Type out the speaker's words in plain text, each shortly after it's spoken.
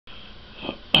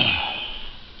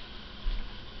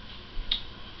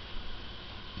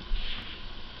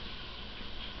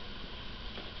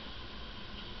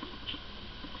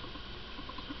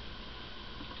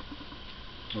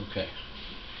Okay.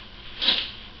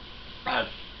 I've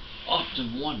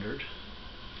often wondered,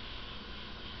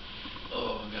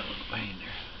 oh, I got a little pain there,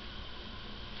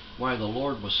 why the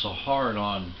Lord was so hard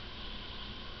on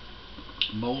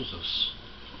Moses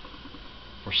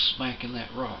for smacking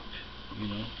that rock, you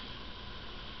know.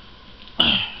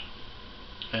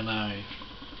 And I've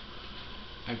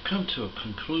come to a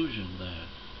conclusion that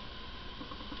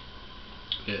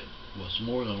it was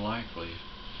more than likely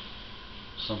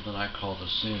something I call the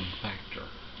sin factor.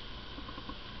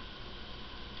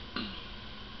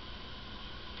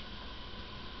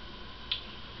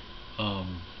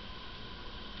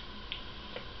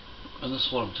 And this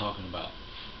is what I'm talking about.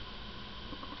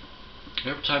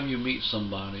 Every time you meet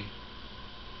somebody,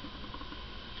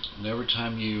 and every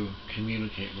time you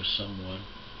communicate with someone,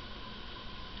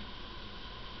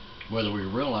 whether we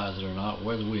realize it or not,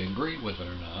 whether we agree with it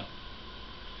or not,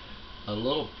 a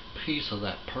little piece of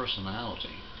that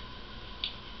personality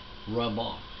rub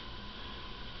off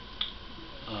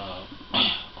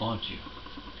onto you.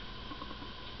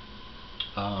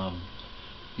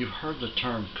 You've heard the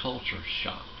term culture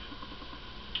shock.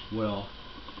 Well,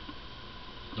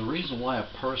 the reason why a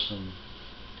person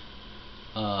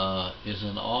is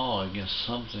in awe against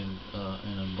something,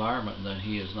 an environment that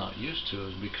he is not used to,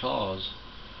 is because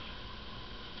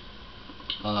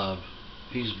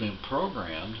he's been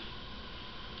programmed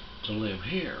to live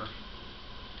here,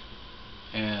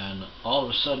 and all of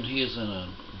a sudden he is in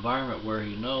an environment where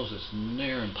he knows it's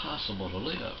near impossible to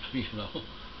live,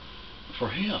 for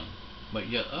him, but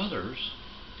yet others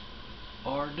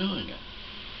are doing it.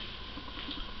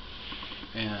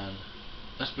 And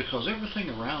that's because everything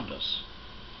around us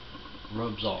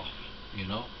rubs off,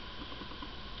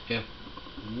 If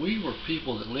we were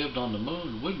people that lived on the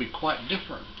moon, we'd be quite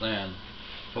different than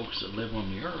folks that live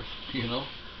on the earth,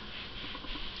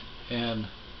 And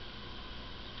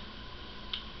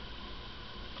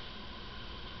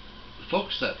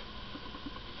folks that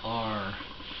are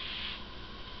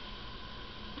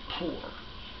poor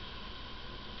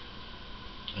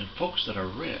and folks that are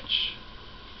rich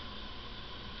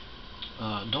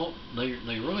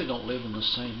they really don't live in the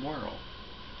same world,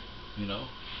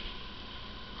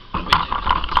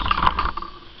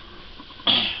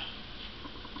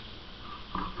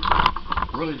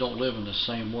 really don't live in the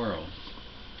same world.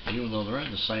 Even though they're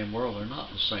in the same world, they're not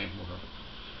in the same world,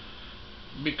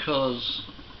 because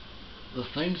the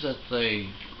things that they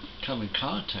come in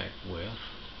contact with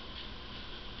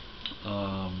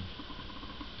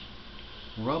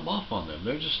rub off on them.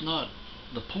 They're just not,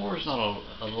 the poor is not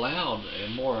allowed a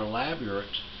more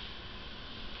elaborate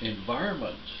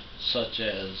environment such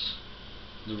as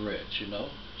the rich,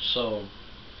 So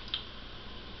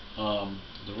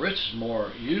the rich is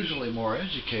usually more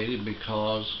educated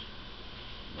because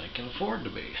they can afford to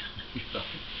be.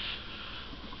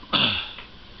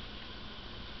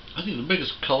 I think the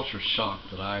biggest culture shock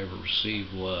that I ever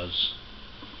received was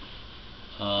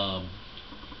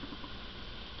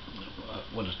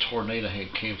when a tornado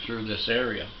came through this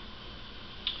area,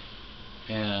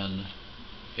 and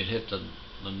it hit the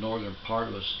northern part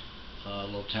of us, a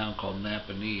little town called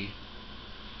Napanee.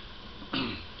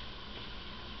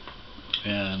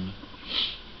 And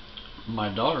my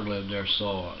daughter lived there,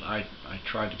 so I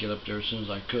tried to get up there as soon as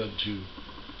I could to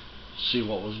see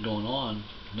what was going on.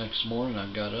 Next morning I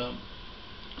got up,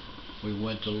 we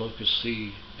went to look to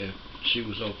see if she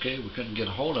was okay. We couldn't get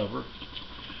a hold of her,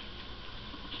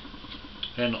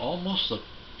 and almost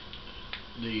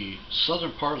the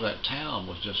southern part of that town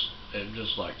was just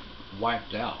like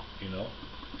wiped out,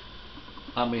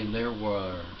 I mean, there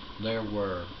were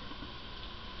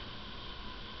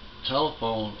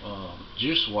telephone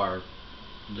juice wire,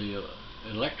 the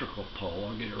electrical pole,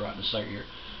 I'll get it right in a second here,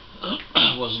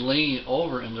 was leaning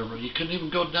over, and you couldn't even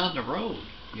go down the road,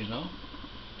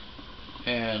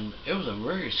 and it was a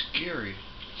very scary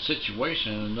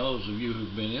situation. And those of you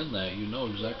who've been in that, you know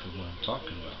exactly what I'm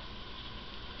talking about.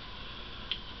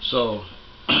 So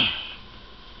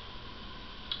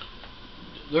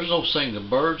there's no saying, the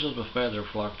birds of a feather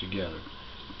flock together.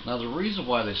 Now the reason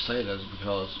why they say that is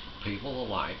because people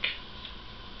like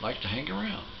to hang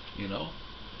around,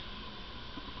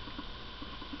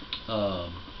 a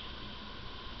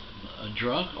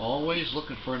drunk always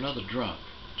looking for another drunk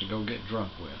to go get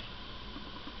drunk with.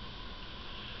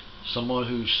 Someone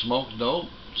who smoked dope,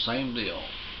 same deal.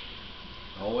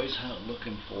 Always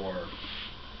looking for a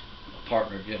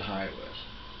partner to get high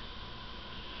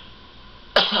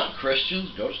with.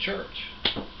 Christians go to church,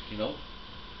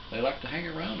 they like to hang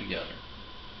around together.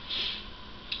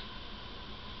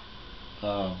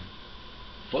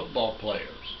 Football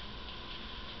players,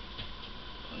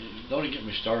 don't even get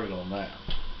me started on that.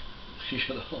 you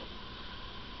know,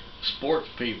 sports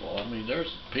people. I mean,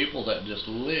 there's people that just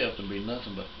live to be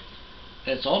nothing but.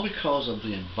 It's all because of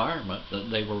the environment that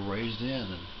they were raised in,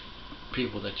 and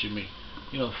people that you meet.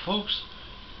 You know, folks,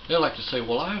 they like to say,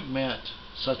 well, I've met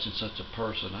such and such a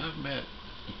person. I've met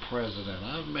the president.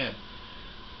 I've met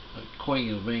the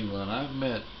Queen of England. I've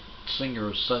met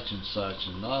singers such and such,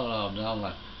 and down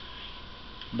like.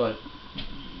 But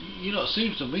you know, it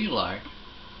seems to me like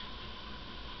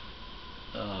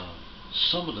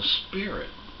some of the spirit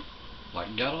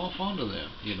like got off onto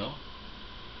them. You know,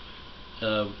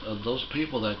 of those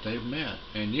people that they've met,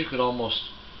 and you could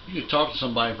talk to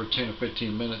somebody for 10 or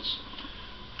 15 minutes,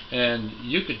 and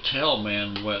you could tell,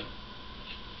 man,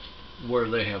 where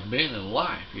they have been in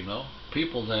life. You know,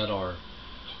 people that are,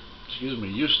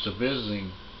 used to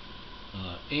visiting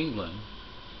England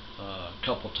a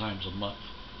couple times a month.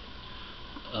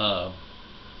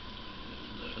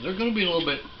 They're going to be a little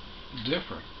bit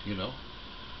different. You know,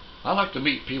 I like to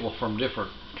meet people from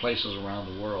different places around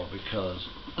the world because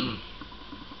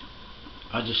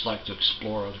I just like to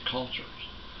explore other cultures.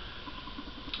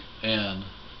 And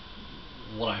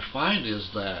what I find is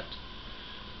that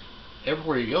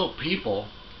everywhere you go, people,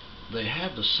 they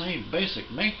have the same basic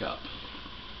makeup.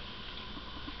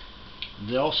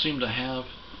 They all seem to have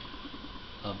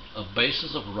a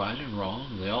basis of right and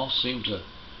wrong. They all seem to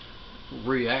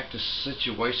react to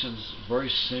situations very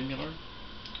similar,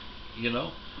 you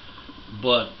know,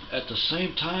 but at the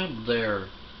same time they're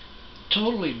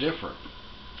totally different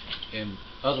in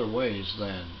other ways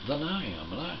than I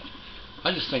am. And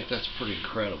I just think that's pretty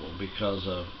incredible because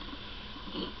of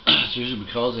it's usually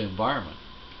because of the environment,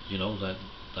 you know, that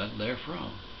they're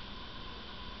from.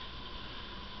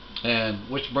 And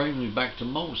which brings me back to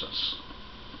Moses.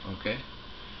 Okay,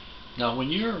 now when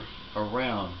you're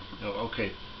around,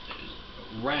 okay,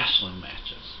 wrestling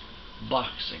matches,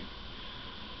 boxing,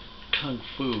 kung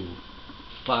fu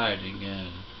fighting,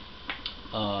 and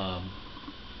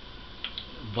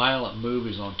violent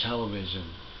movies on television,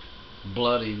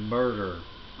 bloody murder,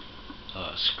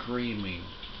 screaming,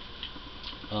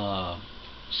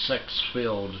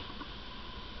 sex-filled,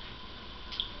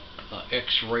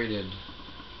 X-rated,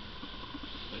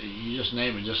 you just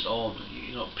name it, just all,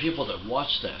 you know, people that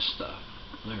watch that stuff,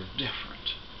 they're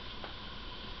different.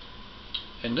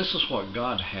 And this is what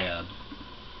God had,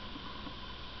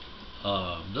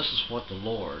 this is what the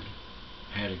Lord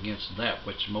had against that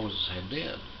which Moses had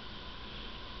did.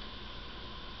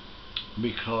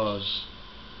 Because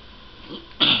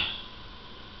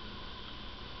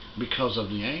of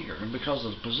the anger and because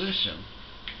of the position.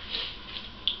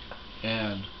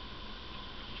 And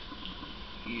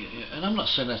I'm not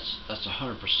saying that's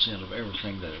 100% of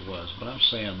everything that it was, but I'm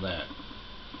saying that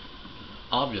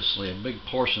obviously a big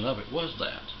portion of it was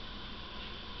that.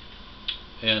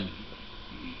 And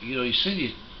you know, you send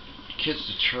your kids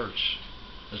to church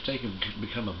that they can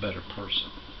become a better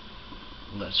person.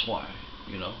 And that's why,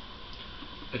 you know,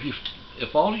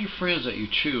 if all of your friends that you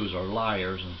choose are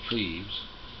liars and thieves,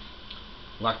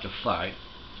 like to fight,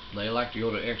 they like to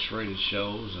go to X-rated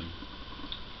shows and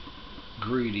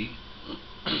greedy,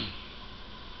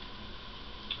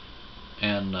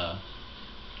 and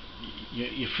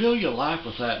you fill your life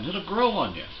with that, and it'll grow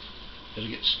on you. It'll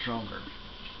get stronger,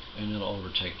 and it'll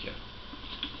overtake you.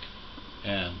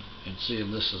 And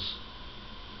seeing this is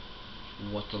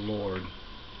what the Lord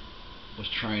was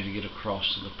trying to get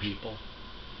across to the people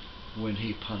when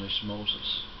He punished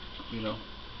Moses. You know,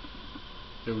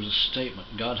 there was a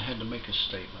statement. God had to make a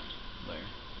statement there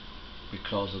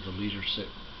because of the leadership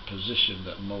position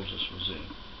that Moses was in.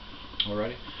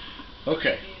 Alrighty?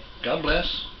 Okay. God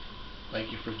bless.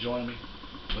 Thank you for joining me.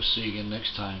 We'll see you again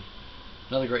next time.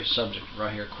 Another great subject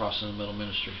right here, Crossing the Middle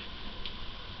Ministry.